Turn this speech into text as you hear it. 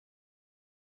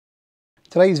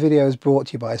Today's video is brought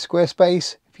to you by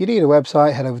Squarespace. If you need a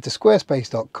website, head over to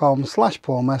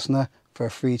squarespace.com/PaulMessner for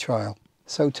a free trial.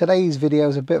 So today's video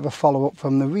is a bit of a follow-up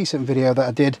from the recent video that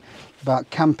I did about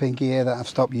camping gear that I've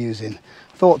stopped using. I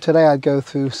thought today I'd go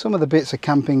through some of the bits of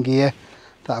camping gear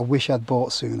that I wish I'd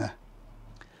bought sooner.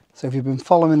 So if you've been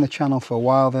following the channel for a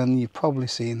while, then you've probably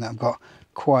seen that I've got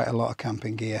quite a lot of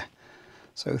camping gear.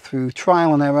 So through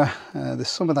trial and error, there's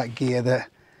some of that gear that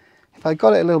if I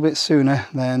got it a little bit sooner,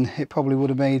 then it probably would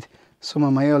have made some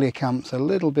of my earlier camps a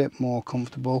little bit more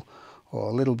comfortable or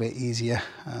a little bit easier.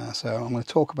 So I'm going to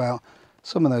talk about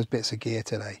some of those bits of gear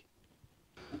today.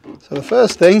 So the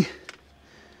first thing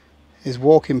is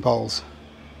walking poles.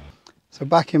 So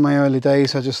back in my early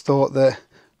days, I just thought that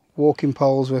walking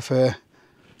poles were for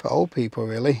old people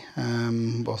really,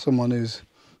 or someone who's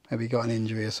maybe got an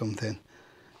injury or something.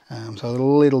 So I was a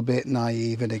little bit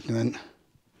naive and ignorant.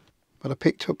 But I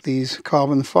picked up these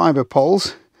carbon fibre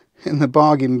poles in the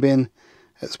bargain bin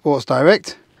at Sports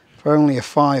Direct for only a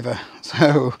 £5,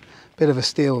 so a bit of a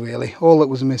steal really. All that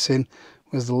was missing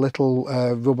was the little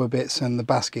rubber bits and the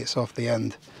baskets off the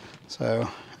end, so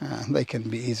they can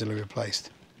be easily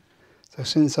replaced. So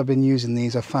since I've been using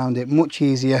these, I've found it much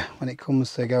easier when it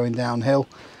comes to going downhill.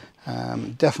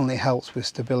 Definitely helps with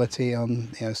stability on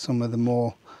some of the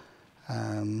more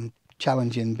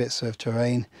challenging bits of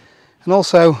terrain. And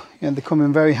also, they come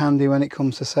in very handy when it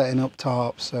comes to setting up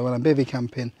tarps. So when I'm bivvy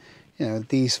camping,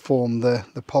 these form the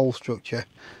pole structure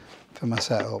for my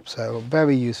setup. So a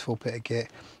very useful bit of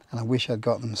kit, and I wish I'd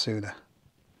got them sooner.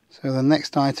 So the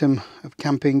next item of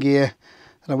camping gear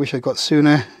that I wish I'd got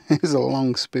sooner is a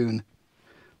long spoon.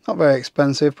 Not very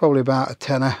expensive, probably about a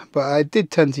tenner, but I did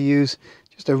tend to use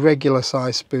just a regular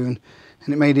size spoon,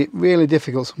 and it made it really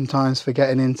difficult sometimes for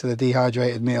getting into the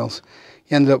dehydrated meals.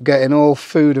 You ended up getting all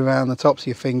food around the tops of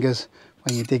your fingers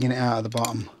when you're digging it out of the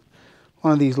bottom.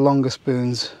 One of these longer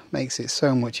spoons makes it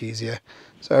so much easier,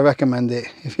 so I recommend it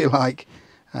if you like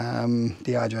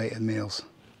dehydrated meals.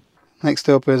 Next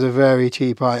up is a very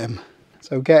cheap item.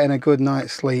 So getting a good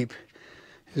night's sleep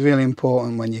is really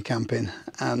important when you're camping,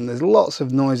 and there's lots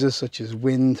of noises such as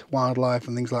wind, wildlife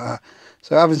and things like that.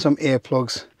 So having some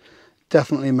earplugs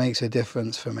definitely makes a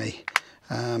difference for me.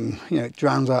 It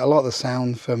drowns out a lot of the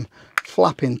sound from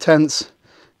flapping tents,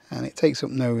 and it takes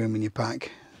up no room in your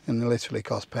pack, and they literally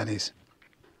cost pennies.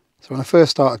 So when I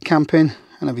first started camping,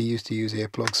 I never used to use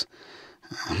earplugs,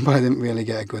 but I didn't really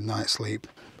get a good night's sleep.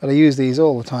 But I use these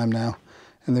all the time now,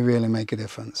 and they really make a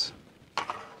difference.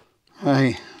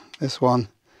 Hey, this one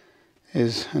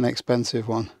is an expensive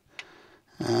one,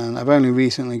 and I've only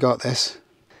recently got this.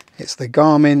 It's the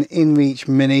Garmin InReach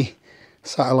Mini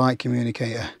satellite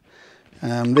communicator.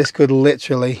 This could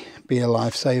literally be a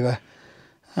lifesaver.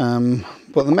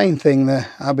 But the main thing that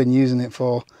I've been using it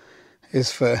for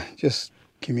is for just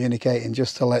communicating,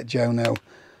 just to let Joe know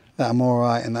that I'm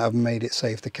alright and that I've made it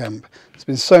safe to camp. There's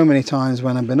been so many times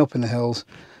when I've been up in the hills,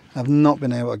 I've not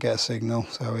been able to get a signal,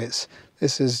 so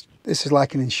this is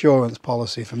like an insurance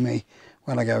policy for me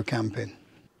when I go camping.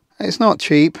 It's not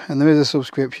cheap and there is a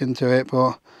subscription to it,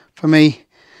 but for me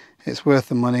it's worth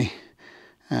the money,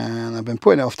 and I've been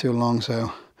putting it off too long,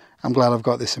 so I'm glad I've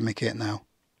got this in my kit now.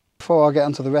 Before I get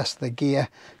onto the rest of the gear,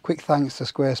 quick thanks to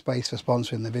Squarespace for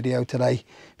sponsoring the video today.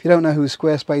 If you don't know who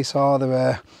Squarespace are,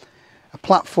 they're a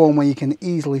platform where you can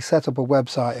easily set up a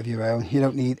website of your own. You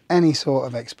don't need any sort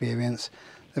of experience.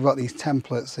 They've got these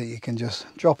templates that you can just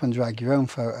drop and drag your own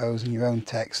photos and your own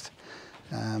text.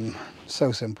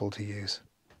 So simple to use.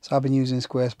 So I've been using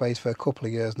Squarespace for a couple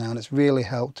of years now, and it's really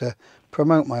helped to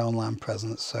promote my online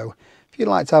presence. So if you'd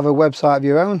like to have a website of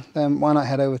your own, then why not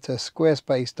head over to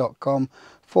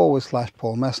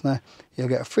squarespace.com/PaulMessner. You'll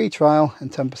get a free trial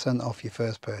and 10% off your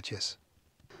first purchase.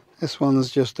 This one's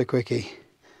just a quickie.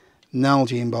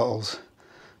 Nalgene bottles.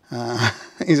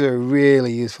 These are a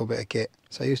really useful bit of kit.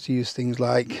 So I used to use things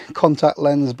like contact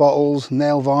lens bottles,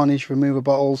 nail varnish remover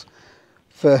bottles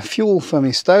for fuel for my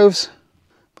stoves.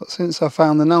 But since I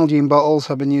found the Nalgene bottles,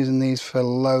 I've been using these for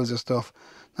loads of stuff.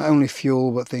 Not only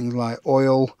fuel, but things like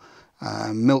oil,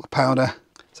 milk powder.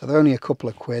 So they're only a couple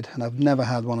of quid, and I've never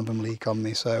had one of them leak on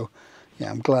me. So yeah,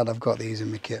 I'm glad I've got these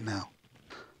in my kit now.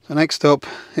 So next up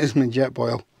is my jet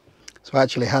boil. So I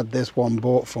actually had this one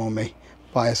bought for me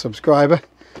by a subscriber.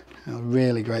 I'm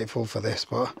really grateful for this,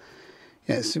 but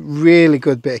yeah, it's a really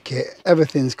good bit of kit.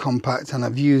 Everything's compact and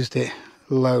I've used it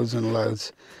loads and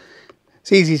loads.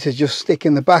 It's easy to just stick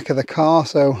in the back of the car,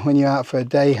 so when you're out for a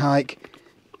day hike,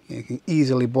 you can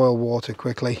easily boil water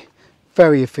quickly.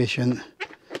 Very efficient,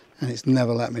 and it's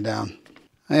never let me down.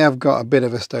 I have got a bit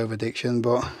of a stove addiction,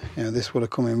 but this would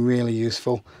have come in really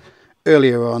useful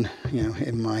earlier on,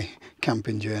 in my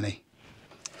camping journey.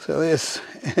 So this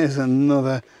is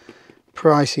another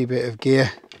pricey bit of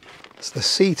gear. It's the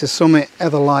Sea to Summit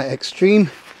Everlight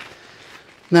Extreme.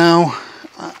 Now,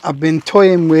 I've been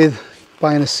toying with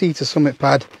buying a Sea to Summit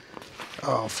pad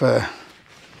for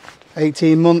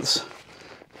 18 months,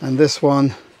 and this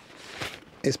one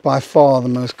is by far the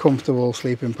most comfortable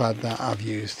sleeping pad that I've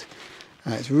used.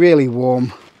 It's really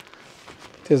warm.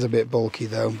 It is a bit bulky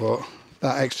though, but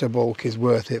that extra bulk is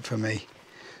worth it for me.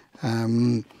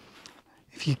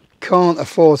 If you can't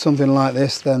afford something like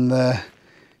this, then the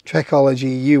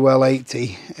Trekology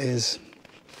UL80 is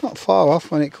not far off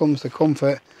when it comes to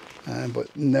comfort,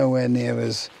 but nowhere near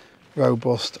as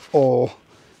robust or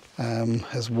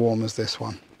as warm as this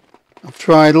one. I've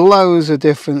tried loads of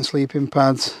different sleeping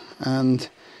pads, and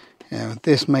you know,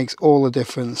 this makes all the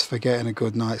difference for getting a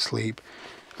good night's sleep.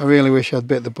 I really wish I'd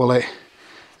bit the bullet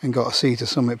and got a Sea to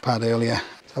Summit pad earlier.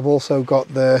 I've also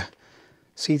got the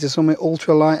Sea to Summit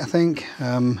Ultralight, I think.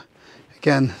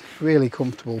 Again, really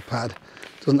comfortable pad.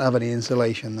 Doesn't have any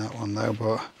insulation, that one though,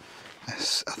 but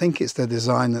I think it's the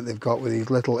design that they've got with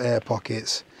these little air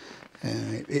pockets.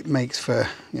 It makes for,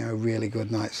 you know, a really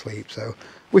good night's sleep. So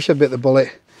wish I'd bit the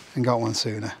bullet and got one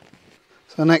sooner.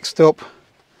 So next up,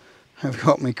 I've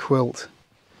got my quilt.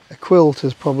 A quilt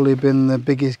has probably been the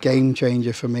biggest game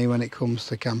changer for me when it comes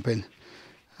to camping.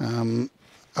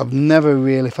 I've never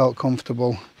really felt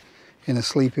comfortable in a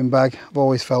sleeping bag. I've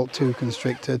always felt too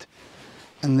constricted,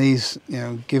 and these, you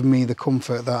know, give me the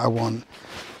comfort that I want.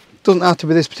 Doesn't have to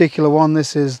be this particular one.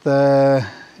 This is the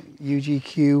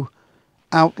UGQ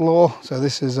Outlaw, so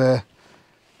this is a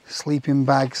sleeping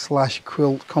bag /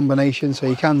 quilt combination, so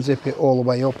you can zip it all the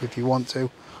way up if you want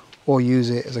to, or use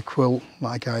it as a quilt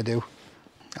like I do.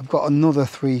 I've got another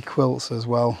 3 quilts as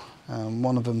well.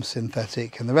 One of them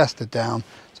synthetic and the rest are down,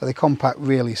 so they compact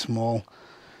really small.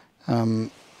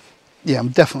 Yeah, I'm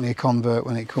definitely a convert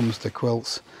when it comes to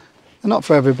quilts. They're not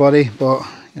for everybody, but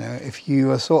you know, if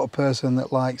you're a sort of person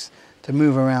that likes to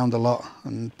move around a lot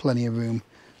and plenty of room,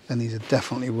 then these are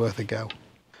definitely worth a go.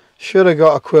 Should have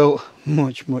got a quilt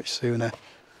much sooner.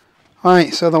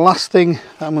 Right, so the last thing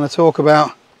that I'm going to talk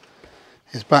about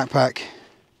is backpack.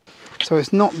 So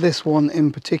it's not this one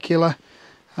in particular.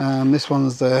 This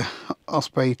one's the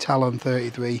Osprey Talon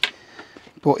 33.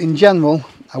 But in general,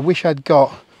 I wish I'd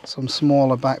got some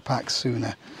smaller backpacks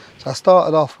sooner. So I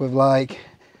started off with like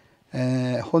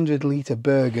 100 litre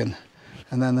Bergen,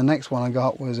 and then the next one I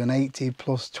got was an 80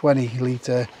 plus 20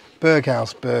 litre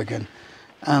Berghaus Bergen.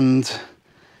 And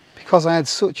because I had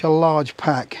such a large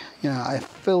pack, you know, I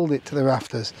filled it to the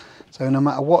rafters. So no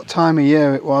matter what time of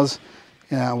year it was,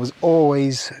 you know, I was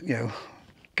always, you know,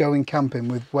 going camping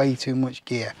with way too much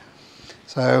gear.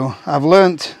 So I've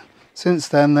learnt since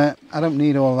then that I don't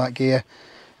need all that gear,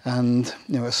 and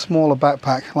you know, a smaller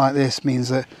backpack like this means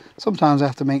that sometimes I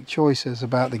have to make choices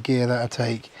about the gear that I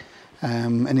take,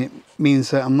 and it means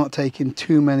that I'm not taking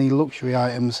too many luxury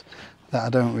items that I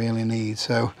don't really need.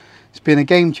 So it's been a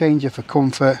game changer for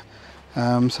comfort.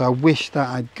 So I wish that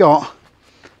I'd got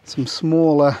some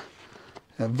smaller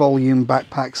volume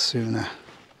backpacks sooner.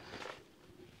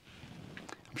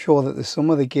 I'm sure that there's some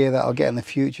other gear that I'll get in the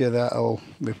future that'll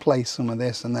replace some of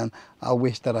this, and then I'll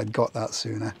wish that I'd got that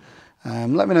sooner.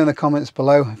 Let me know in the comments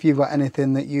below if you've got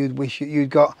anything that you'd wish you'd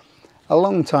got a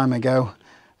long time ago.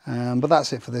 But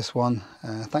that's it for this one.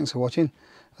 Thanks for watching.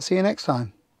 I'll see you next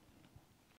time.